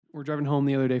We're driving home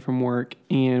the other day from work,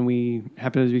 and we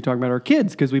happened to be talking about our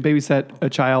kids because we babysat a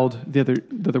child the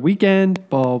other weekend.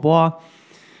 Blah blah blah.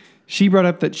 She brought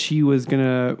up that she was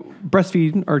gonna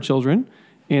breastfeed our children,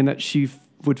 and that she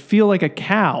would feel like a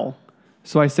cow.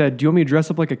 So I said, "Do you want me to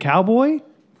dress up like a cowboy?"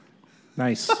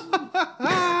 Nice.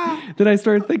 Then I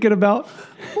started thinking about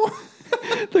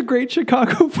the Great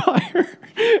Chicago Fire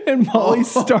and Molly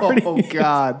starting. Oh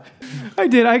God! I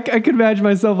did. I could imagine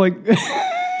myself like.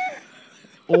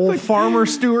 Old Farmer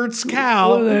Stewart's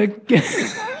cow.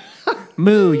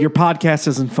 Moo, your podcast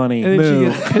isn't funny. And Moo.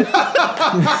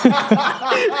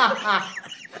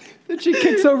 Then she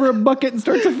kicks over a bucket and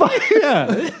starts a fire.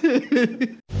 Yeah.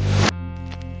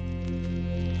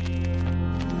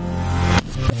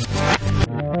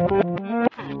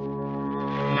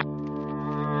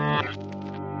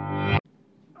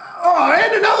 Oh,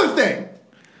 and another thing.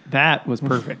 That was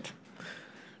perfect.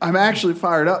 I'm actually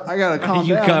fired up. I gotta calm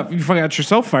down. You got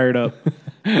yourself fired up.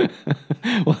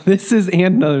 Well, this is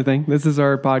and another thing. This is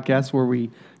our podcast where we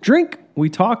drink, we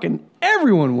talk, and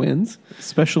everyone wins.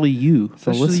 Especially you, the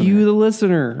Especially listener. you, the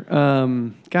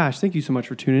listener. Gosh, thank you so much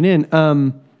for tuning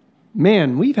in.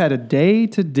 Man, we've had a day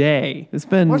today. It's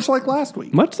been Much like last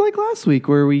week. much like last week,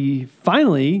 where we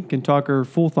finally can talk our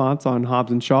full thoughts on Hobbs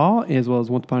and Shaw, as well as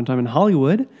Once Upon a Time in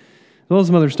Hollywood, as well as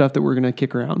some other stuff that we're going to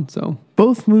kick around. So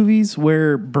Both movies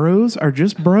where bros are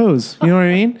just bros. You know what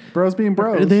I mean? Bros being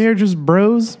bros. They are just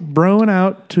bros broing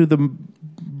out to the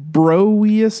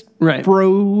broiest Right.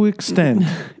 bro extent.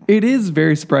 it is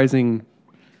very surprising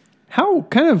how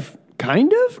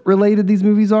kind of related these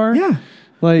movies are. Yeah.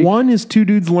 Like One is two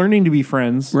dudes learning to be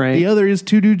friends. Right. The other is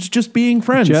two dudes just being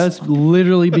friends. just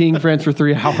literally being friends for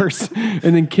 3 hours and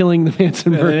then killing the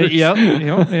Manson murders. Yep.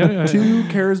 Two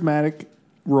charismatic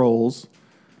roles,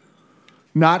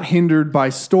 not hindered by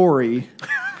story,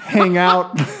 hang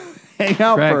out Correct.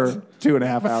 for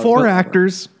 2.5 hours. 4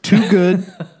 actors, 2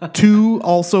 good, 2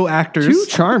 also actors. Too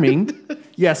charming.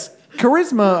 Yes,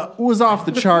 charisma was off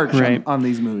the chart Right. on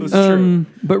these movies.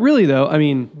 But really, though, I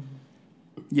mean,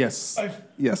 Yes,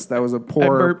 that was a I poor.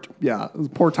 burped. Yeah, it was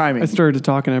poor timing. I started to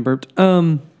talk and I burped.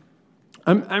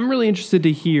 I'm really interested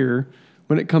to hear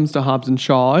when it comes to Hobbs and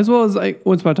Shaw, as well as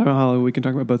Once Upon a Time in Hollywood. We can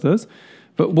talk about both those.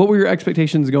 But what were your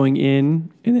expectations going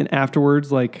in, and then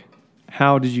afterwards? Like,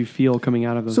 how did you feel coming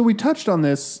out of them? So we touched on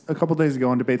this a couple days ago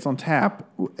on Debates on Tap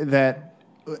that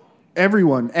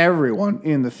everyone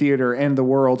in the theater and the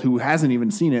world who hasn't even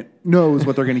seen it knows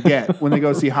what they're going to get when they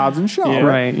go see Hobbs and Shaw. Yeah.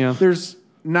 Right, yeah. There's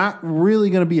not really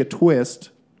going to be a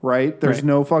twist, right? There's Right.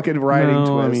 no fucking writing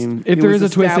No, twist. I mean, if It there was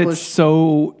is a twist, it's established-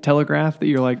 so telegraphed that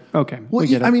you're like, okay, Well, we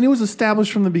get it. I mean, it was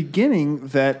established from the beginning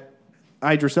that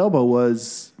Idris Elba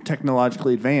was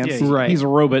technologically advanced. Right. He's a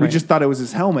robot. We just thought it was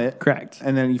his helmet. Correct.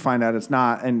 And then you find out it's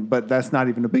not. But that's not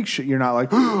even a big shit. You're not like,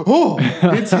 oh,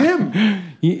 it's him.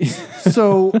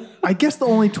 So I guess the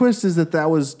only twist is that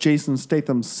was Jason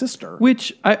Statham's sister.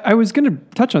 Which I was going to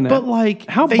touch on that. But like,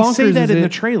 how they bonkers say that is in it? the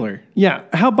trailer. Yeah,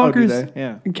 how bonkers? they?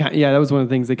 Yeah. Yeah, that was one of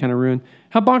the things they kind of ruined.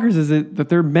 How bonkers is it that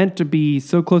they're meant to be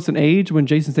so close in age when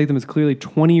Jason Statham is clearly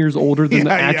 20 years older than the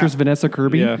Yeah, actress yeah. Vanessa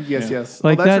Kirby? Yeah. Yes.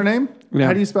 Like oh, that's that- her name? Yeah.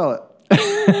 How do you spell it?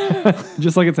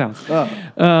 Just like it sounds.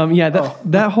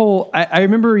 That whole I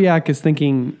remember because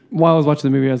thinking while I was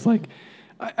watching the movie, I was like,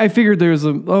 I figured there's he's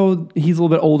a little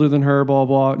bit older than her, blah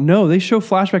blah. No, they show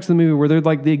flashbacks in the movie where they're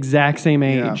like the exact same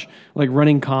age, like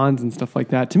running cons and stuff like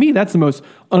that. To me, that's the most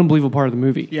unbelievable part of the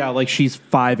movie. Yeah, like she's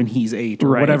 5 and he's 8 or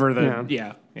Right. whatever.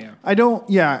 Yeah. Yeah. I don't,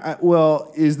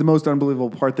 well, is the most unbelievable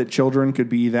part that children could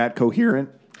be that coherent?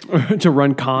 To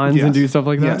run cons Yes. and do stuff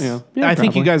like that. Yes. Yeah, I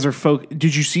think you guys are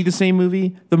Did you see the same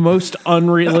movie? The most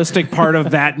unrealistic part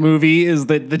of that movie is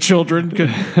that the children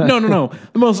could. No.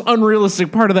 The most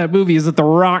unrealistic part of that movie is that The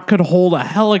Rock could hold a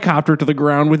helicopter to the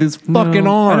ground with his fucking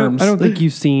arms. I don't think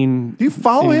you've seen. Do you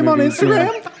follow any him on movies,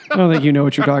 Instagram? yeah. I don't think you know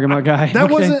what you're talking about, guy.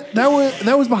 That Okay.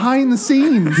 that was behind the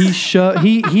scenes. He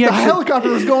the actually, helicopter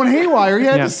was going haywire. He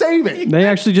had Yeah. to save it. They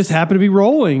actually just happen to be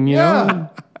rolling, you know?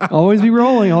 Always be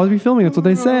rolling, always be filming. That's what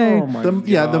they say.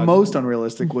 The most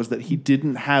unrealistic was that he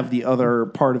didn't have the other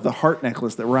part of the heart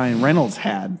necklace that Ryan Reynolds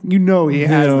had. You know he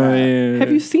has that.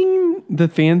 Have you seen the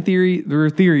fan theory? There are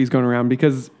theories going around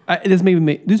because this movie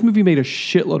made a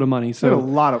shitload of money. There are a So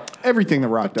lot of everything the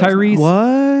Rock does. Tyrese,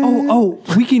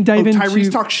 What? we can dive into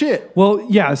Tyrese talks shit. Well,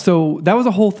 yeah. So that was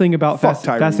a whole thing about Fuck Fast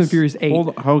and Tyrese. Furious 8.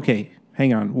 Okay,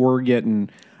 hang on. We're getting.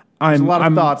 There's a lot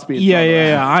of thoughts being thrown around.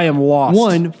 Yeah. I am lost.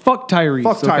 One, fuck Tyrese.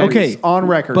 Fuck Tyrese. Okay. On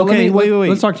record. But Okay, wait. wait.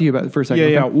 Let's talk to you about it for a second.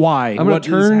 Yeah. okay? Why? I'm going What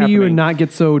to is turn to you happening? and not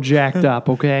get so jacked up,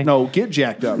 okay? No, get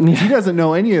jacked up. He doesn't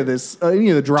know any of this, any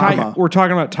of the drama. We're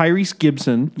talking about Tyrese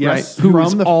Gibson, Yes. right? Who From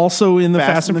is the also in the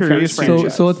Fast and Furious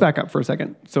franchise. So let's back up for a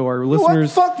second. So our What?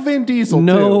 listeners Fuck Vin Diesel,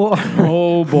 know, too.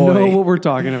 Oh boy. know what we're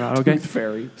talking about, okay? Tooth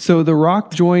Fairy. So The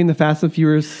Rock joined the Fast and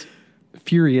Furious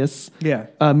Yeah.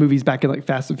 movies back in like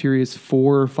Fast and Furious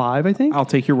 4 or 5, I think. I'll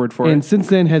take your word for And it. since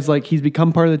then has like he's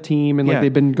become part of the team and like Yeah.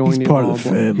 they've been going He's to part of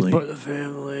blah, the blah, blah. family. He's part of the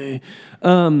family.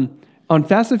 On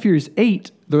Fast and Furious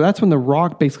 8, that's when The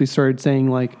Rock basically started saying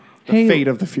like, hey, Fate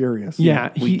of the Furious. yeah,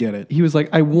 we get it. He was like,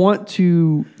 I wanted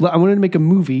to make a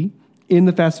movie in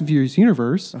the Fast and Furious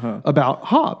universe about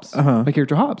Hobbs, my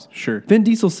character Hobbs. Sure. Vin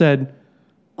Diesel said,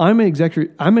 I'm an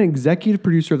executive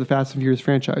producer of the Fast and Furious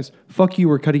franchise. Fuck you,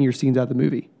 we're cutting your scenes out of the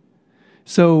movie.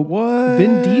 So What?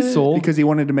 Vin Diesel, Because he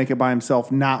wanted to make it by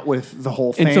himself, not with the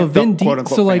whole and so Vin quote Diesel,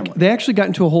 unquote so like family. they actually got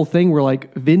into a whole thing where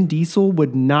like Vin Diesel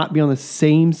would not be on the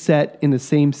same set in the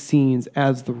same scenes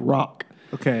as The Rock.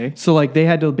 Okay. So like they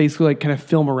had to basically like kind of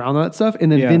film around that stuff,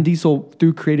 and then Yeah. Vin Diesel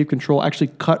through creative control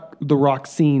actually cut The Rock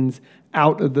scenes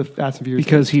out of the Fast and Furious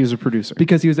Because he was a producer.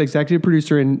 because he was executive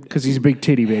producer and Because he's a big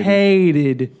titty baby.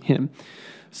 hated him.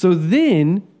 So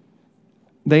then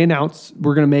they announced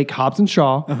we're going to make Hobbs and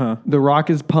Shaw. The Rock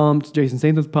is pumped. Jason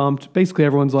Statham's pumped. Basically,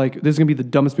 everyone's like, "This is going to be the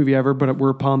dumbest movie ever," but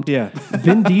we're pumped. Yeah.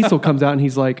 Vin Diesel comes out and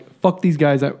he's like, "Fuck these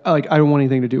guys! I don't want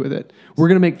anything to do with it. We're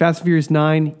going to make Fast and Furious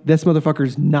 9. This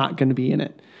motherfucker's not going to be in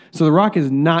it." So The Rock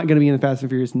is not going to be in the Fast and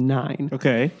Furious 9.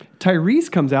 Okay.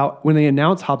 Tyrese comes out when they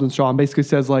announce Hobbs and Shaw and basically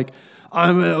says like,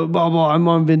 I'm blah, blah, I'm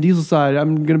on Vin Diesel's side.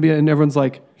 I'm going to be, and everyone's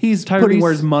like, He's Tyrese, putting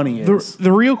where his money is.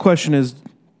 The real question is,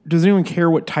 does anyone care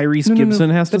what Tyrese Gibson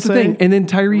has to That's say? the thing. And then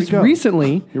Tyrese go.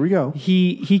 recently, Here we go.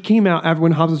 He came out after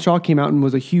when Hobbs and Shaw came out and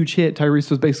was a huge hit. Tyrese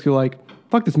was basically like,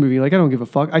 fuck this movie. Like, I don't give a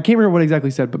fuck. I can't remember what exactly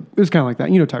he said, but it was kind of like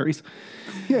that. You know, Tyrese.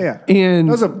 Yeah. And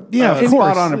that was a and-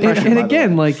 spot on impression. And by the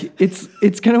again, way. like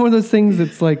it's kind of one of those things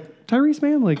that's like, Tyrese,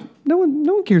 man, like no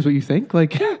one cares what you think.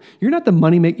 Like you're not the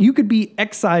money maker. You could be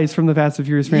excised from the Fast and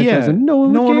Furious franchise, Yeah. and no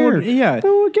one would care. yeah.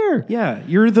 No one would care. Yeah,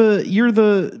 you're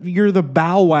the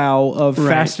bow wow of Right.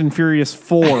 Fast and Furious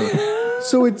 4.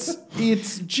 So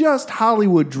it's just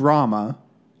Hollywood drama,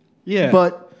 Yeah.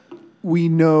 but we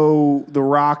know The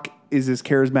Rock is as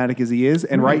charismatic as he is,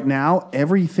 and right now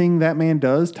everything that man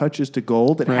does touches to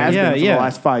gold. It has Yeah, been for yeah. the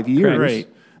last 5 years. Right.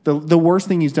 The worst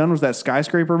thing he's done was that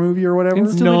Skyscraper movie or whatever. And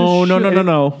still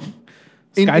no.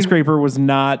 In- Skyscraper was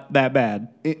not that bad.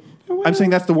 I'm saying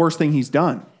that's the worst thing he's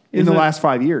done in Is the it? last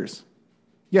 5 years.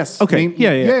 Yes. Okay. Name-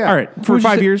 Yeah. All right. For What'd you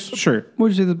 5 say? years, sure. What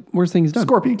would you say the worst thing he's done?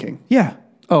 Scorpion King. Yeah.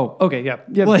 Oh, okay, yeah.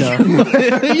 Duh.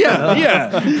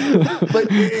 Yeah. But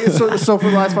so for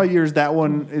the last 5 years, that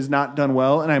one is not done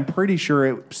well, and I'm pretty sure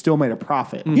it still made a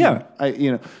profit. Yeah.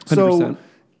 So 100%.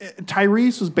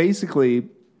 Tyrese was basically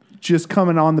just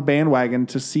coming on the bandwagon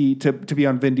to be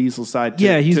on Vin Diesel's side.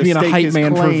 Yeah, he's to being a stake hype his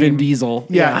man for claim. Vin Diesel.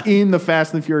 Yeah, in the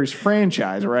Fast and the Furious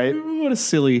franchise, right? What a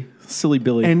silly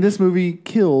Billy. And this movie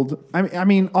killed. I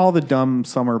mean, all the dumb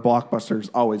summer blockbusters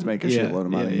always make a Yeah, shitload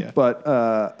of money, yeah.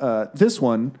 but this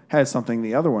one has something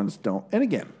the other ones don't. And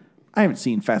again, I haven't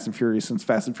seen Fast and Furious since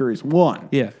Fast and Furious 1.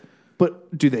 yeah.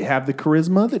 But do they have the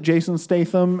charisma that Jason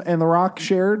Statham and The Rock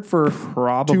shared for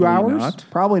Probably 2 hours? not.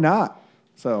 Probably not.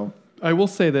 So I will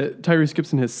say that Tyrese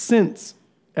Gibson has since,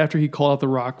 after he called out The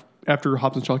Rock, after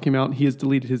Hobbs and Shaw came out, he has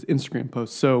deleted his Instagram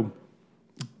post. So,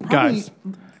 guys,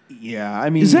 yeah, I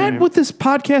mean, Is that what this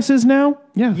podcast is now?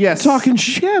 yeah, Yes. Talking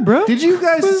shit. yeah, bro. Did you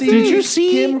guys see? Did you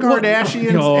see Kim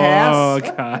Kardashian's Oh, ass?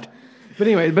 God. But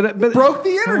anyway, but Broke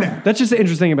the internet. that's just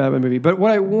interesting about the movie. But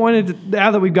what I wanted to, now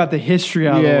that we've got the history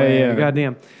out of the Yeah, way, yeah.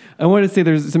 goddamn, I wanted to say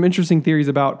there's some interesting theories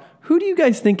about who do you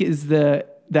guys think is the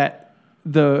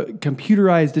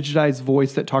computerized, digitized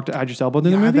voice that talked to Idris Elba in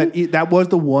the movie? That was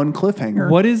the one cliffhanger.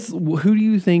 Who do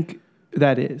you think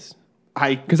that is?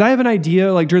 I Because I have an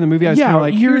idea. Like during the movie, I was Yeah, kind of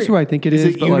like, you're- "Here's who I think it is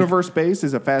is." it but, like, universe based?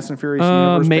 Is it Fast and Furious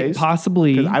universe based?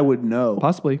 possibly. 'Cause I would know.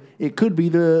 Possibly. It could be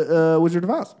the Wizard of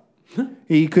Oz.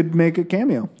 He could make a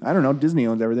cameo. I don't know. Disney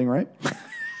owns everything, right?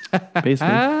 Basically.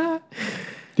 Do you have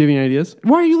any ideas?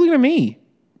 Why are you looking at me?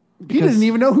 He didn't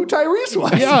even know who Tyrese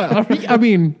was. Yeah. I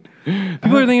mean,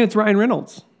 People are thinking it's Ryan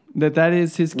Reynolds. That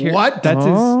is his character. What? That's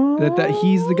his. That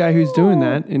he's the guy who's doing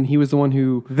that, and he was the one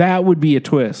who that would be a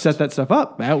twist. set that stuff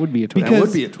up. That would be a twist. Because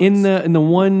would be a twist. in the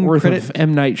one Worth credit, of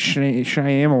M. Night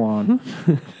Shyamalan.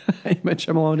 I met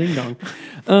Shyamalan Ding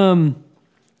Dong.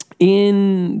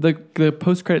 In the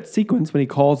post credit sequence when he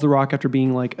calls The Rock after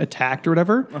being like attacked or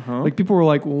whatever, like people were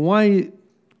like, "Why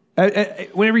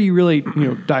Whenever you really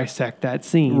dissect that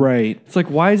scene, Right. It's like,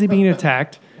 why is he being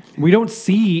attacked? We don't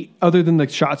see, other than the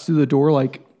shots through the door,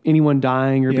 like anyone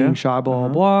dying or being shot, blah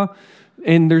blah blah.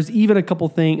 And there's even a couple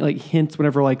hints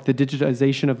whenever like the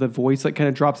digitization of the voice like kind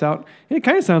of drops out, and it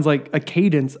kind of sounds like a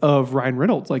cadence of Ryan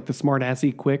Reynolds, like the smart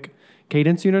assy quick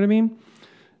cadence. You know what I mean?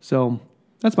 So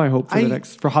that's my hope for the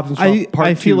next for Hobbs and Shaw Part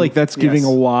 2. I feel like that's giving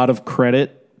a lot of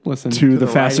credit to the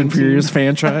Fast and Furious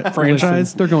franchise.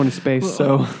 Listen, they're going to space,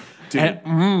 so.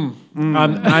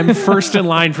 I'm first in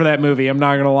line for that movie. I'm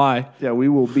not gonna lie. Yeah, we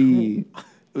will be.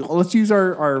 Let's use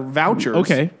our vouchers.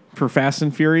 Okay, for Fast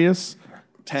and Furious,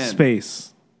 10.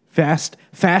 Space, Fast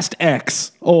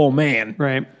X. Oh man,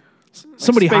 Right.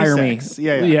 somebody hire me.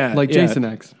 SpaceX. Yeah. Like Jason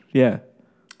X. Yeah,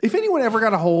 If anyone ever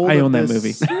got a hold, I of own that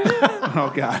this- movie.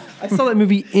 Oh God. I saw that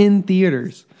movie in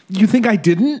theaters. You think I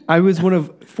didn't? I was one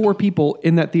of 4 people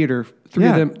in that theater. Three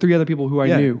other people who I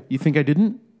knew. You think I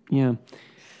didn't? Yeah.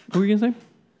 What were you gonna say?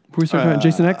 Before we start talking about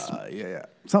Jason X? Yeah.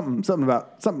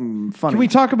 Something funny. Can we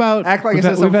talk about? act like We've I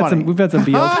had, said something funny? we've had some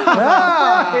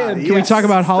BLs. Can we talk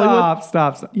about Hollywood?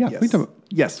 Stop. Yeah. Yes. We talk about,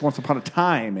 Yes. Once upon a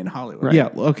time in Hollywood. Yeah.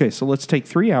 Okay. So let's take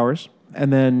 3 hours,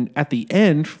 and then at the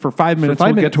end, for 5 minutes,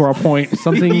 5 we'll get to our point.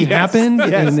 something happened,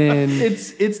 Yes. and then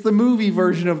It's the movie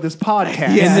version of this podcast.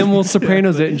 and then we'll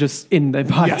Sopranos it and just in the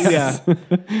podcast. Yeah.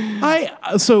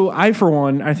 I for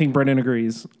one, I think Brendan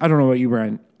agrees. I don't know about you,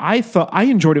 Brian. I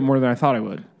enjoyed it more than I thought I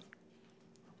would.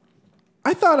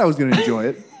 I thought I was going to enjoy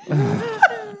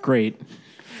it. Great.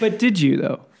 But did you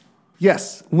though?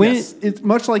 Yes. When- yes. It's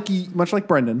much like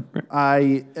Brendan.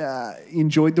 I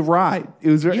enjoyed the ride. It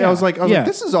was. I was like,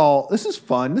 this is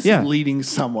fun. This is leading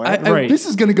somewhere. Right. This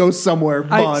is going to go somewhere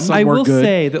fun. I will good.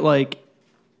 say that like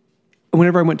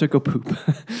whenever I went to go poop,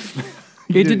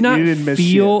 it did not you didn't miss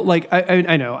feel shit. like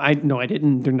I know I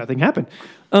didn't. Nothing happened.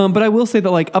 But I will say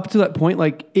that like up to that point,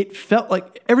 like it felt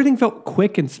like everything felt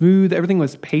quick and smooth. Everything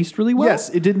was paced really well. Yes,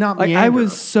 it did not Like I meander.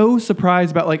 was so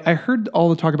surprised about like I heard all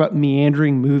the talk about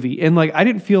meandering movie, and like I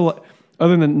didn't feel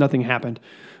other than nothing happened.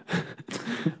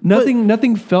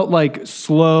 Nothing felt like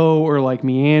slow or like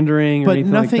meandering or But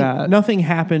anything like that. nothing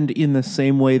happened in the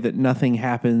same way that nothing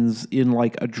happens in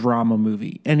like a drama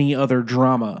movie, any other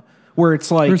drama, where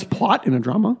it's like, There's plot in a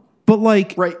drama. but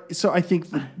like, Right. So I think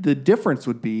the difference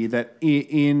would be that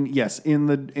in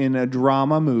a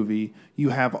drama movie, you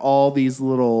have all these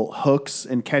little hooks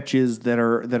and catches that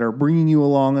are bringing you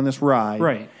along on this ride.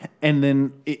 Right. And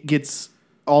then it gets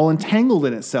all entangled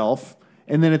in itself.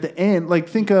 And then at the end, like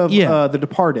think of Yeah. The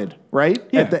Departed, right?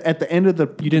 Yeah. At the end of the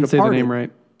You didn't say the name right.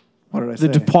 What did I the say?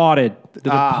 Departed. The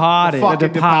Departed. the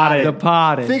fucking Departed.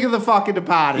 Departed. Think of the fucking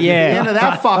Departed. Yeah. At the end of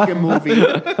that fucking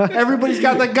movie, everybody's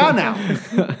got the gun out.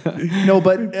 No,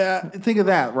 but think of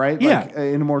that, right? Yeah. Like,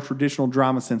 in a more traditional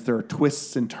drama sense, there are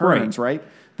twists and turns, right?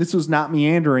 This was not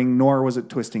meandering, nor was it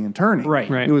twisting and turning. Right.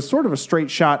 Right. It was sort of a straight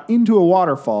shot into a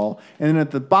waterfall, and then at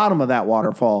the bottom of that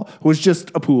waterfall was just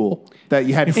a pool that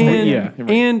you had to swim And, Yeah, you're right.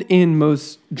 and in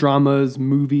most dramas,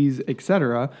 movies,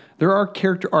 etc., there are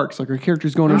character arcs, like our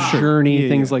characters go on a journey,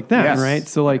 things like that, Yes. right?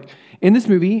 So, like in this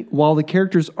movie, while the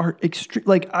characters are extreme,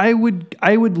 like I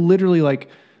would literally like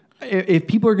if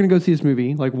people are going to go see this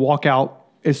movie, like walk out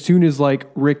as soon as like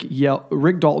Rick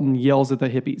Dalton yells at the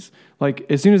hippies. Like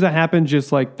as soon as that happened,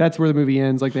 just like that's where the movie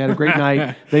ends. Like they had a great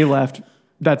night, they left.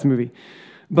 That's the movie.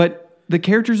 But the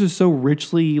characters are so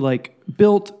richly like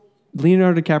built.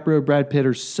 Leonardo DiCaprio, Brad Pitt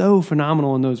are so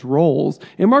phenomenal in those roles,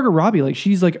 and Margot Robbie, like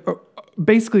she's like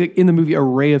basically in the movie a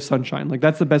ray of sunshine. Like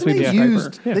that's the best way to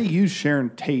describe her. They used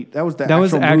Sharon Tate. That was the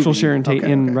Actual movie. Sharon Tate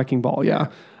Okay, in okay. Wrecking Ball, yeah.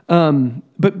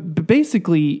 But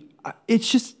basically, it's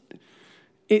just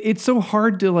it's so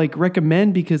hard to like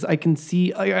recommend because I can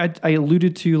see I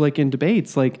alluded to like in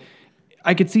debates like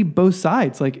I could see both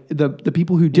sides, like the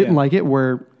people who didn't like it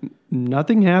where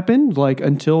nothing happened like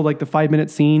until like the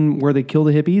 5-minute scene where they kill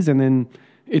the hippies and then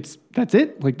that's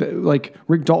it. Like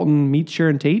Rick Dalton meets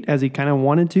Sharon Tate as he kind of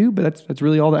wanted to, but that's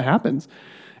really all that happens.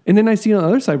 And then I see on the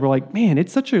other side, we're like, man,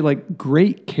 it's such a like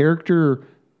great character,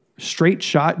 straight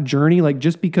shot journey. Like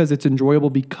just because it's enjoyable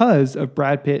because of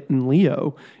Brad Pitt and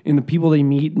Leo and the people they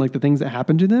meet and like the things that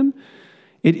happen to them.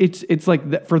 It's like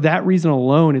that, for that reason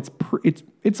alone,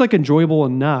 it's like enjoyable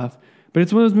enough. But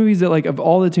it's one of those movies that like of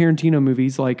all the Tarantino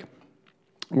movies, like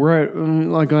we're at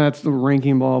like that's the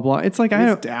ranking, blah blah blah. It's like I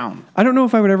don't know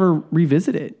if I would ever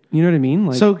revisit it. You know what I mean?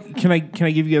 Like, so can I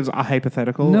give you guys a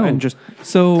hypothetical? no, and just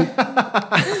so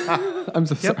I'm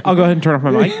so sorry. I'll go ahead and turn off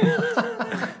my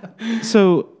mic.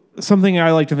 So something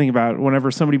I like to think about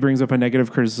whenever somebody brings up a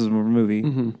negative criticism of a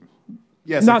movie.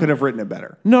 Yes, I could have written it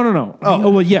better. No. Oh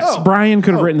well, yes, Brian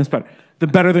could have written this better.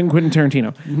 Better than Quentin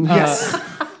Tarantino. Yes.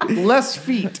 Less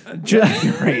feet.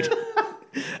 Right.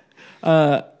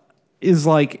 Is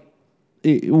like,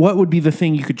 what would be the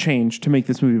thing you could change to make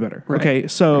this movie better? Right. Okay,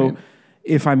 so Right.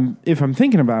 if I'm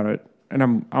thinking about it and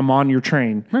I'm on your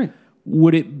train, Right.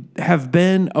 would it have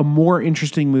been a more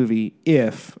interesting movie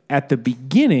if at the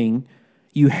beginning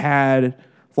you had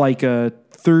like a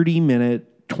 30-minute,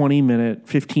 20-minute,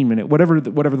 15-minute, whatever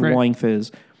the Right. length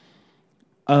is,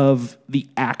 of the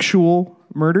actual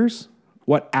murders,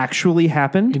 what actually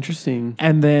happened, Interesting.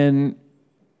 and then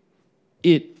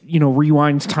it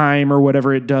rewinds time or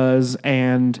whatever it does,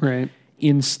 and Right.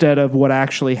 instead of what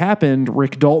actually happened,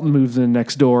 Rick Dalton moves in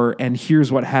next door, and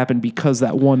here's what happened because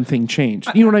that one thing changed.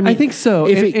 You know what I mean? I think so.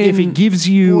 If And it gives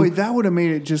you, Boy, that would have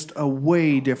made it just a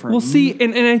way different. Well, see,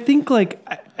 and I think like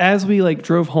as we like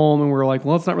drove home and we were like,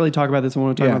 well, let's not really talk about this. I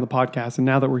want to talk Yeah. about the podcast. And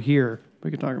now that we're here,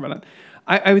 we can talk about it.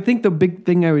 I would think the big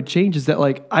thing I would change is that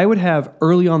like I would have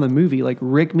early on the movie like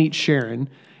Rick meets Sharon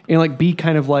and like be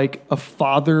kind of like a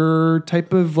father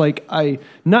type of like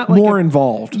not like more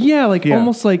involved. Yeah, like Yeah.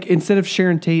 almost like instead of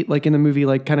Sharon Tate, like in the movie,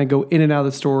 like kind of go in and out of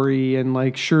the story and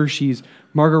like, sure, she's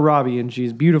Margot Robbie and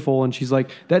she's beautiful and she's like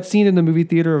that scene in the movie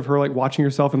theater of her like watching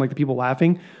herself and like the people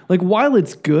laughing. Like while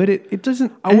it's good, it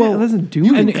doesn't it doesn't do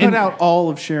you anything. can cut out all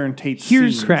of Sharon Tate's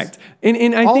scenes. Correct.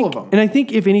 And I All think of them. and I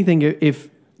think if anything, if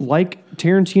like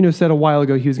Tarantino said a while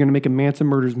ago, he was going to make a Manson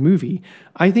murders movie.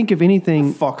 I think if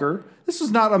anything, Fucker. This is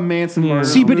not a Manson murder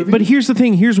See, movie. but here's the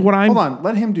thing. Here's what I'm. Hold on.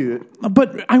 Let him do it.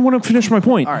 But I want to finish my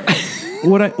point. All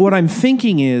right. What I'm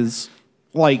thinking is,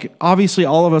 like, obviously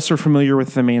all of us are familiar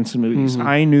with the Manson movies.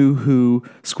 I knew who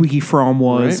Squeaky Fromm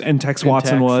was Right. and Tex And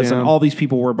Watson Tex, was yeah. and all these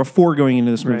people were before going into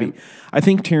this movie. Right. I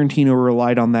think Tarantino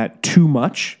relied on that too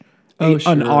much, Oh, an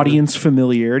sure. audience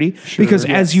familiarity, because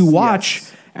as you watch.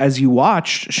 As you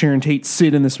watch Sharon Tate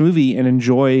sit in this movie and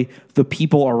enjoy the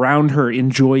people around her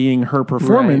enjoying her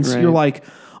performance, right. you're like,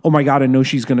 oh my God, I know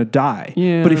she's going to die.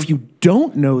 Yeah. But if you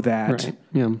don't know that, Right.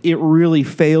 Yeah. it really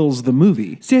fails the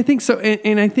movie. see, I think so,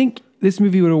 and I think this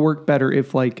movie would have worked better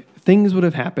if like things would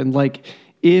have happened, like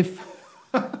if.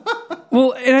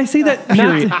 Well, and I say that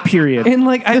Period. And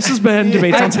like This has been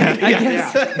Debates on Tap. I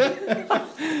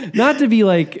guess not to be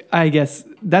like, I guess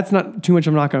that's not too much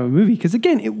of a knock on a movie because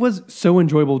again, it was so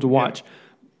enjoyable to watch.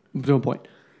 To a point,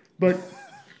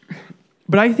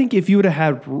 but I think if you would have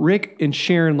had Rick and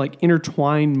Sharon like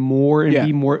intertwine more and Yeah.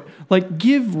 be more like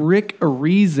give Rick a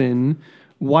reason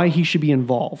why he should be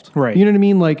involved, Right. You know what I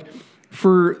mean? Like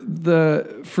for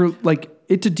like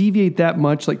it to deviate that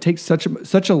much, like take such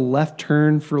a left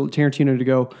turn for Tarantino to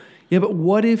go, yeah, but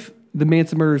what if the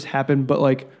Manson murders happened, but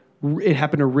like it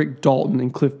happened to Rick Dalton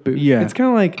and Cliff Booth? Yeah. It's kind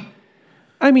of like,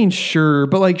 I mean, sure,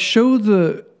 but like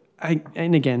show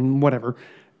and again, whatever.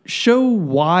 Show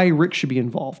why Rick should be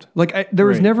involved. Like there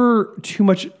was Right. never too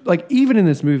much, like even in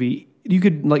this movie, you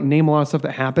could like name a lot of stuff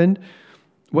that happened,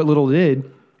 what little did,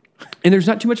 and there's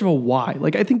not too much of a why.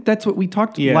 Like I think that's what we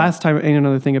talked last time in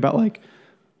another thing about like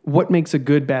what makes a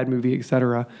good bad movie,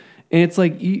 etc. And it's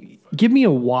like give me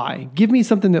a why. Give me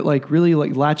something that like really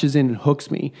like latches in and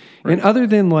hooks me. Right. And other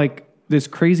than like this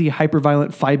crazy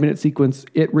hyper-violent 5-minute sequence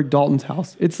at Rick Dalton's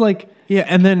house, it's like Yeah,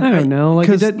 and then I don't know, like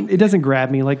it doesn't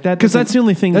grab me like that because that's the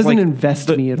only thing. Doesn't like, invest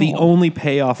me at all. The only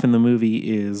payoff in the movie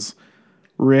is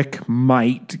Rick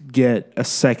might get a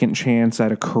second chance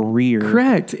at a career,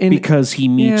 Correct. And because he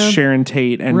meets yeah. Sharon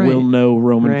Tate and Right. will know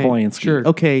Roman Right. Polanski. Sure.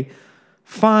 Okay,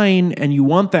 fine, and you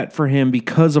want that for him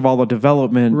because of all the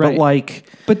development, Right. but like,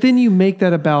 But then you make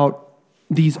that about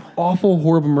these awful,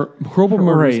 horrible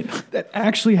murders Right. that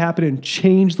actually happened and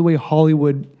changed the way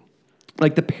Hollywood,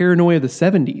 like the paranoia of the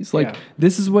 70s. Like Yeah.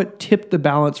 this is what tipped the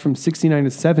balance from 69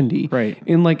 to 70. Right.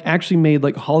 And like actually made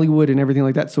like Hollywood and everything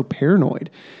like that so paranoid.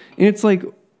 And it's like,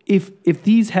 if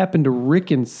these happened to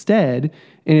Rick instead,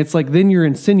 and it's like then you're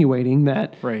insinuating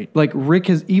that Right. like Rick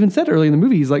has even said early in the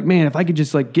movie, he's like, man, if I could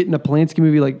just like get in a Polanski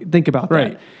movie, like think about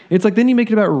Right. that. It's like then you make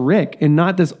it about Rick and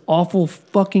not this awful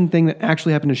fucking thing that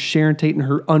actually happened to Sharon Tate and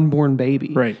her unborn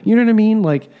baby. Right. You know what I mean?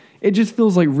 Like it just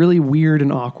feels like really weird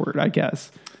and awkward, I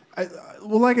guess.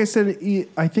 Well, like I said,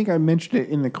 I think I mentioned it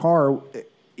in the car.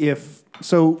 If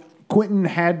so, Quentin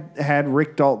had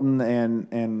Rick Dalton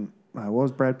and what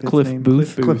was Brad Pitt's Cliff name?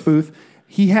 Booth. Cliff Booth.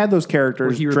 He had those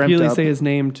characters He dreamt repeatedly up. say his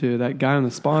name to that guy on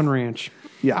the Spawn Ranch.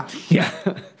 Yeah, Yeah.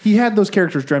 he had those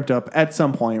characters dreamt up at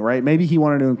some point, right? Maybe he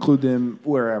wanted to include them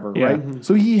wherever, Yeah. right?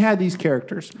 So he had these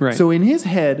characters. Right. So in his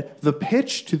head, the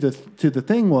pitch to the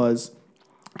thing was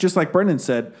just like Brendan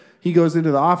said. He goes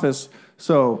into the office.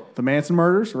 So the Manson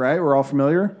murders, right? We're all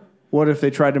familiar. what if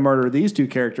they tried to murder these two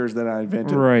characters that I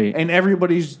invented? Right. And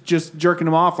everybody's just jerking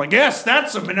them off like, yes,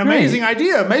 that's an amazing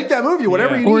idea. Make that movie,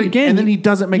 whatever you Or need. again, and then he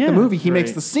doesn't make the yeah. movie. He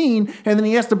makes the scene, and then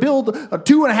he has to build a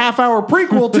 2.5 hour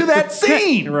prequel to that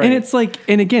scene. Right. And it's like,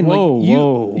 and again, Whoa, like you,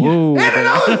 whoa. And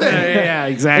another thing. Yeah,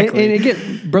 exactly. and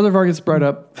again, Brother Vargas brought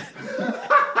up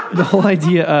the whole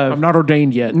idea of I'm not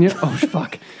ordained yet. yeah, oh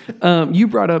fuck. You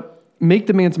brought up make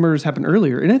the man's murders happen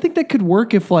earlier, and I think that could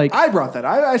work if like I brought that.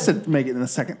 I said make it in the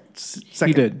second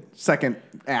did. second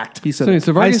act. He said,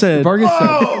 so Vargas, I said, Vargas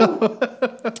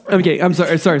said, okay, I'm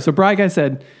sorry. So Bry Guy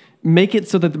said, make it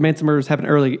so that the Manson murders happen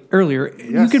earlier.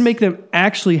 You can make them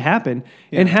actually happen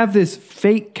and have this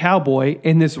fake cowboy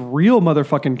and this real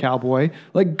motherfucking cowboy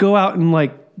like go out and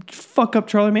like fuck up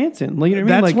Charlie Manson. Like, you know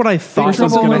what I mean? that's Like, what I thought Trouble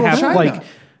was in going to Little happen. China. Like,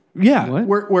 yeah.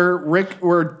 What?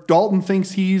 Where Dalton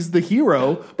thinks he's the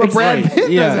hero, but Brad Pitt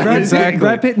Yeah, doesn't. Brad, exactly.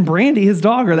 Brad Pitt and Brandy, his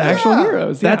dog, are the actual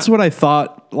heroes. That's what I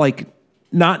thought, like,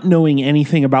 not knowing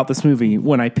anything about this movie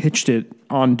when I pitched it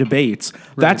on debates.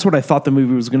 That's what I thought the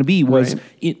movie was going to be, was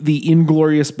the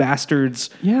Inglorious Bastards.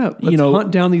 yeah. Let's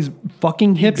hunt down these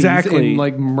fucking hippies Exactly. and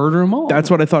like murder them all.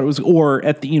 That's what I thought it was. Or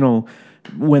at the,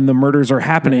 when the murders are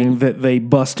happening, that they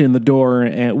bust in the door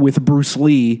with Bruce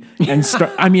Lee and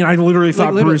start. I mean, I literally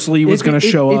thought Like, Bruce Lee was going to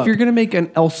show up. If you're going to make an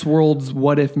Elseworlds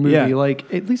what if movie,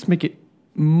 like at least make it.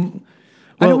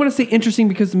 I don't want to say interesting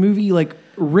because the movie, like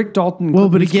Rick Dalton, Well,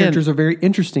 but these again, characters are very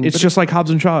interesting. It's but just like Hobbs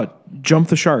and Shaw. Jump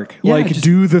the shark. Yeah, like, just-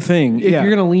 do the thing. if you're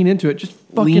going to lean into it, just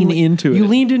fucking Lean into You it.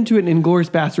 leaned into it in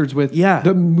Inglourious Bastards with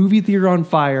the movie theater on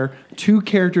fire, two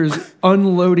characters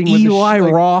unloading with Eli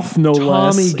Roth, no Tommy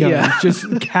less. guns, Yeah.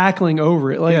 just cackling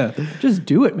over it. Like, just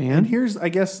do it, man. And here's, I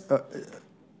guess,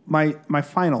 my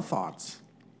final thoughts.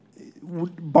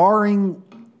 Barring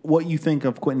what you think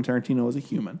of Quentin Tarantino as a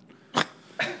human,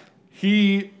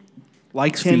 he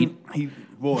Likes feet.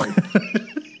 boy,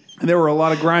 and there were a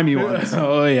lot of grimy ones.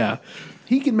 Oh, yeah.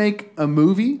 He can make a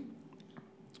movie,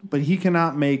 but he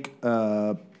cannot make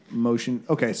a motion.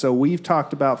 Okay, so we've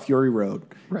talked about Fury Road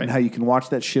and how you can watch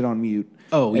that shit on mute.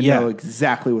 Oh, and yeah. know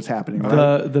exactly what's happening.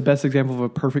 Right? The best example of a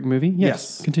perfect movie?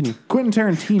 Yes. Continue. Quentin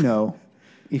Tarantino,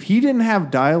 if he didn't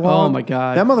have dialogue, Oh, my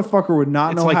God. that motherfucker would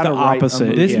not know like how the to write a opposite.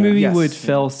 movie. This movie Yes. would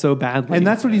fail so badly. And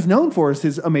that's what he's known for is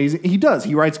his amazing. He does.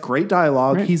 He writes great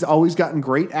dialogue. Right. He's always gotten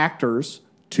great actors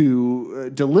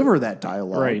to deliver that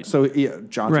dialogue. Right. So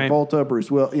John Right. Travolta, Bruce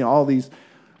Will, all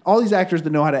these actors that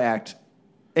know how to act.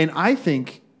 And I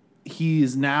think he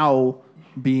is now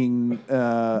being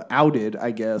outed,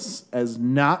 I guess, as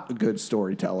not a good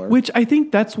storyteller. Which I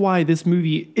think that's why this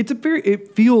movie,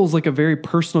 it feels like a very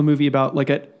personal movie about like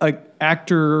a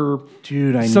actor,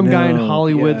 Dude, I some guy in know.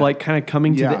 Hollywood, Yeah. like kind of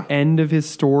coming to Yeah. the end of his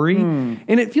story. And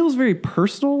it feels very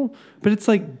personal, but it's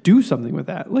like, do something with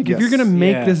that. Like if you're Yes. going to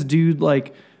make Yeah. this dude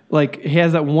like he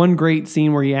has that one great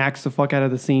scene where he acts the fuck out of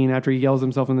the scene after he yells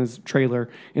himself in this trailer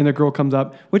and the girl comes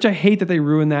up, which I hate that they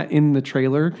ruined that in the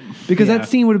trailer because that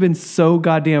scene would have been so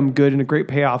goddamn good and a great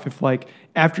payoff if like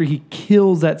after he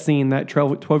kills that scene, that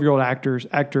 12-year-old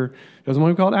actor doesn't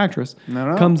want to call it actress,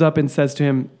 comes up and says to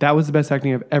him, that was the best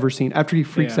acting I've ever seen. After he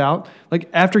freaks out, like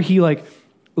after he like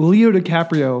Leo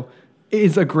DiCaprio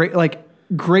is a great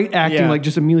acting, like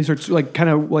just immediately starts like kind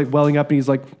of like welling up and he's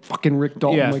like fucking Rick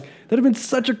Dalton. Yeah. Like that'd have been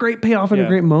such a great payoff and a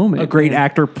great moment. A great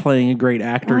actor playing a great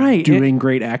actor, Right. doing And-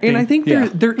 great acting. And I think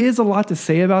there is a lot to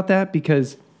say about that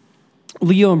because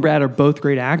Leo and Brad are both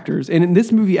great actors. And in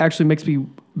this movie actually makes me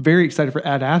very excited for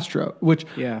Ad Astra, which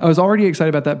I was already excited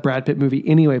about that Brad Pitt movie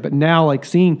anyway. But now like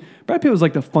seeing Brad Pitt was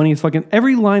like the funniest fucking,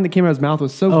 every line that came out of his mouth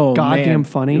was so goddamn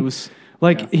funny. It was...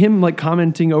 Like him, like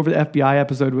commenting over the FBI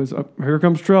episode was, "Here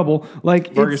comes trouble."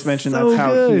 Like Vargas mentioned so that's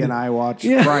how good. he and I watched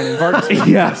Brian and Vargas.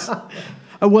 Yes.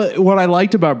 What I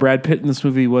liked about Brad Pitt in this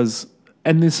movie was,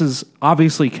 and this is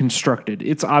obviously constructed,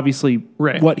 it's obviously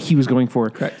what he was going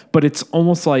for. Correct. But it's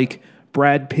almost like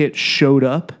Brad Pitt showed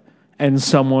up and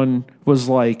someone was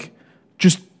like,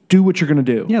 just do what you're going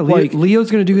to do. Yeah, like,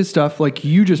 Leo's going to do his stuff. Like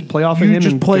you just play off of you him.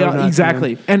 just and play go out nuts,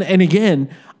 exactly. man. And again,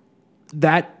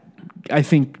 that I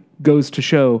think goes to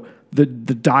show the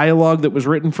dialogue that was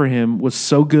written for him was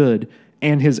so good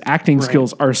and his acting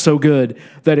skills are so good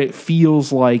that it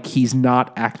feels like he's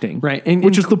not acting. Right.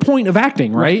 Which is the point of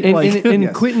acting, right? And, Like,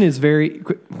 and Quentin is very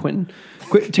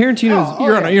Tarantino's.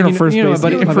 you're on first base. My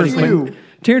buddy First Quentin.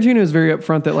 Tarantino is very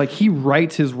upfront that like he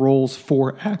writes his roles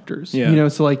for actors. Yeah. You know,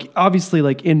 so like obviously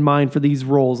like in mind for these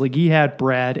roles, like he had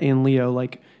Brad and Leo.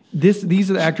 Like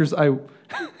these are the actors I.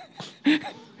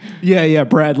 Yeah,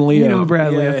 Brad and Leo. You know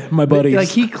Brad, Leo, my buddies. Like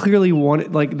he clearly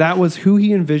wanted, like that was who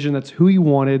he envisioned. That's who he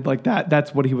wanted. Like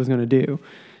that's what he was going to do.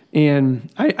 And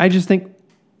I just think,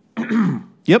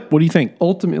 yep. What do you think?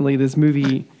 ultimately, this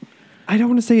movie, I don't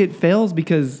want to say it fails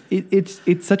because it's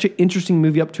such an interesting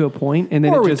movie up to a point, and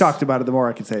then The more it we just talked about it, the more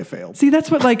I can say it failed. see. That's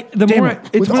what like the Damn more it.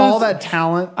 it's With one of all those- that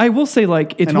talent, I will say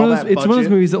like it's and one all of those that it's one of those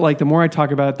budget. movies that like the more I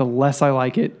talk about it, the less I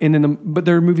like it, and then but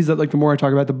there are movies that like the more I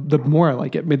talk about it, the more I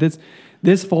like it. But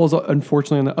this falls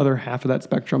unfortunately on the other half of that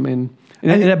spectrum, and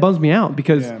that bums me out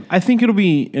because Yeah. I think it'll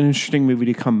be an interesting movie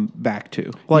to come back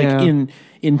to. Like Yeah.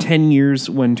 in 10 years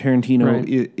when Tarantino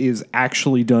Right. is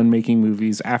actually done making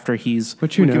movies after he's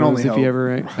but you We can know only if hope. you ever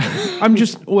right. I'm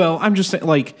just saying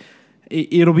like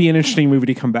it'll be an interesting movie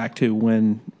to come back to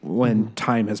when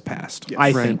time has passed.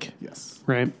 I Right. think. yes.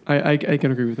 Right, I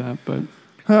can agree with that, but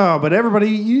Oh, but everybody,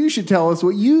 you should tell us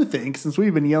what you think since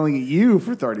we've been yelling at you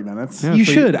for 30 minutes. Yeah. You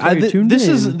so should. so you tuned This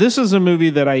in. is a movie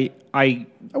that I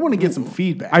I want to get some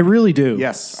feedback. I really do.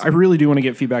 Yes. I really do want to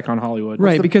get feedback on Hollywood.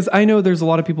 right because I know there's a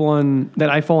lot of people on that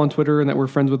I follow on Twitter and that we're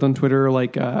friends with on Twitter.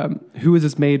 Like, who is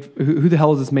this made? Who the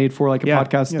hell is this made for? Like a Yeah.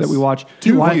 podcast Yes. that we watch.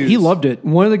 Two He views. loved it.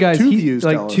 One of the guys, Two he, views,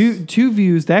 like tell us. two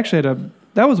views. They actually had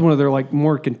that was one of their like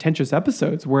more contentious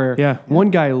episodes where Yeah.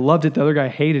 one guy loved it, the other guy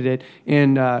hated it,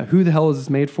 and who the hell is this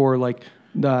made for? Like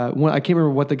the one, I can't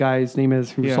remember what the guy's name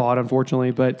is who Yeah. saw it,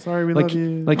 unfortunately, but Sorry, we like, love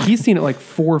you. like he's seen it like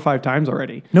 4 or 5 times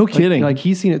already. No Like- kidding. Like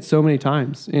he's seen it so many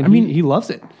times, and I mean- he loves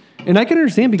it, and I can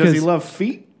understand because Does he love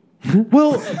feet?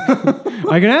 Well,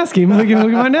 I can ask him. We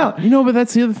can find out. you know, but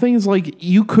that's the other thing is like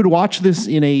you could watch this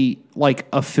in a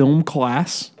film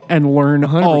class and learn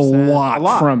 100%. a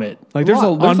lot from it. Like there's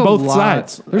on a both lot.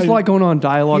 sides. There's a lot going on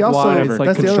dialogue He also, wise, like that's the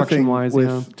other construction thing wise. with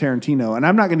Yeah. Tarantino, and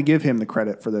I'm not going to give him the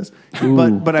credit for this,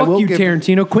 but I Fuck will you, give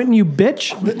Tarantino. Quentin, you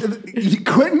bitch.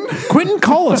 Quentin. Quentin,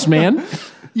 call us, man.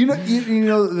 You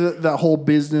know the whole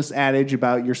business adage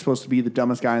about you're supposed to be the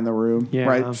dumbest guy in the room, Yeah,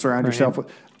 right? Surround right. yourself with.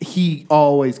 He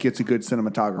always gets a good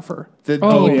cinematographer. The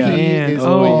Oh, DP man. is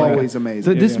Oh, yeah. always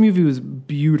amazing. This movie was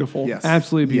beautiful. Yes.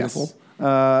 Absolutely Yes. beautiful.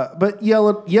 But yell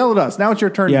at us. Now it's your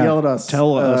turn Yeah. to yell at us.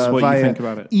 Tell us what you via think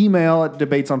about it. Email at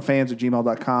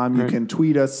debatesonfans@gmail.com. You can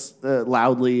tweet us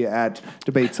loudly at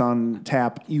Debates on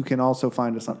Tap. You can also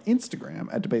find us on Instagram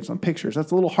at Debates on Pictures.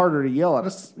 That's a little harder to yell at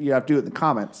us. You have to do it in the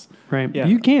comments. Right. Yeah.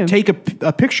 You can. take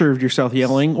a picture of yourself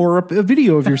yelling or a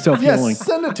video of yourself Yes, yelling.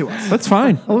 send it to us. That's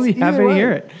fine. I'll be happy to way.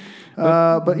 hear it.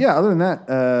 But yeah, other than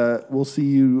that, we'll see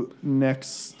you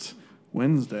next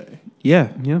Wednesday. Yeah.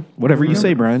 Yeah. Whatever you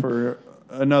say, Brian. For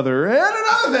another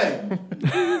thing.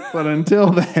 But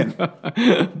until then.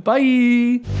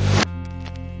 Bye.